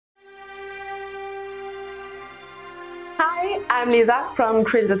Hi, I'm Lisa from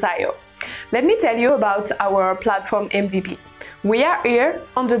Krill.io. Let me tell you about our platform MVP. We are here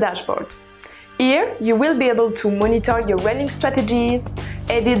on the dashboard. Here, you will be able to monitor your running strategies,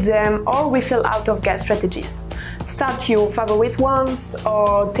 edit them or refill out of gas strategies, start your favorite ones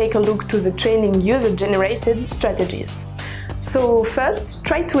or take a look to the training user-generated strategies. So first,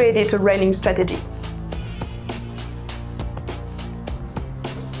 try to edit a running strategy.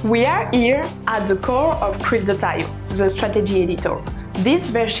 We are here at the core of Krill.io, the strategy editor.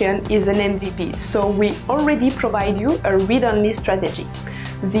 This version is an MVP, so we already provide you a read-only strategy.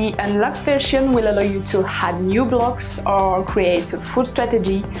 The unlocked version will allow you to add new blocks or create a full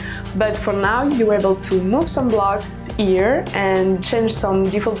strategy, but for now you're able to move some blocks here and change some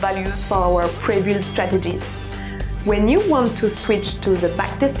default values for our pre-built strategies. When you want to switch to the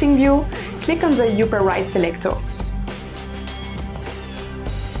backtesting view, click on the upper right selector.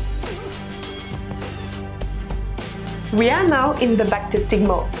 We are now in the backtesting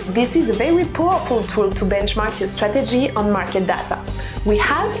mode. This is a very powerful tool to benchmark your strategy on market data. We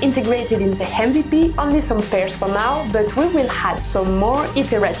have integrated in the MVP only some pairs for now, but we will add some more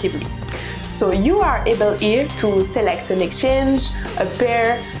iteratively. So you are able here to select an exchange, a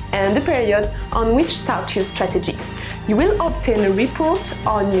pair and a period on which start your strategy. You will obtain a report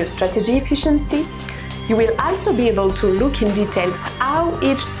on your strategy efficiency. You will also be able to look in details how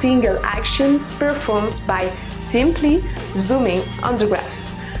each single action performs by simply zooming on the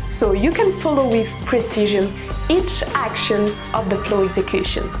graph. So you can follow with precision each action of the flow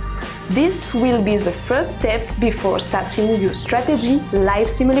execution. This will be the first step before starting your strategy live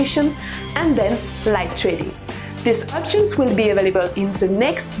simulation and then live trading. These options will be available in the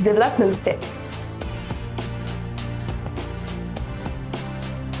next development steps.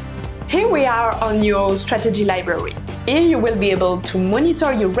 Here we are on your strategy library. Here you will be able to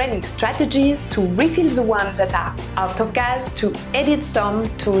monitor your running strategies, to refill the ones that are out of gas, to edit some,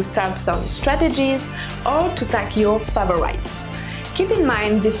 to start some strategies, or to tag your favorites. Keep in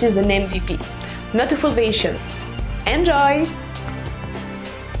mind this is an MVP, not a full version. Enjoy!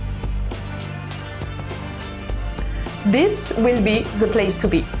 This will be the place to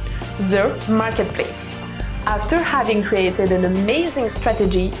be, the marketplace. After having created an amazing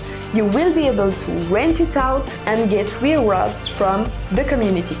strategy, you will be able to rent it out and get rewards from the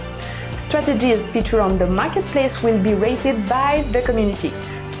community. Strategies featured on the marketplace will be rated by the community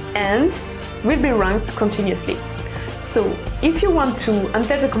and will be ranked continuously. So, if you want to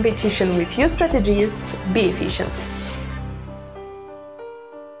enter the competition with your strategies, be efficient.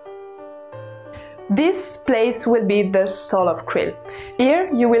 This place will be the soul of Krill.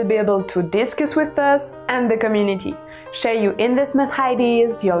 Here you will be able to discuss with us and the community, share your investment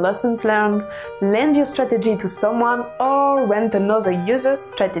ideas, your lessons learned, lend your strategy to someone or rent another user's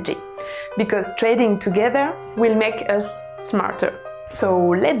strategy. Because trading together will make us smarter.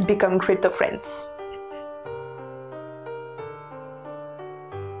 So let's become crypto friends.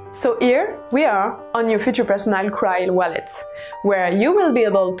 So here we are on your future personal Krill wallet, where you will be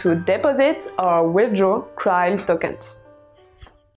able to deposit or withdraw Krill tokens.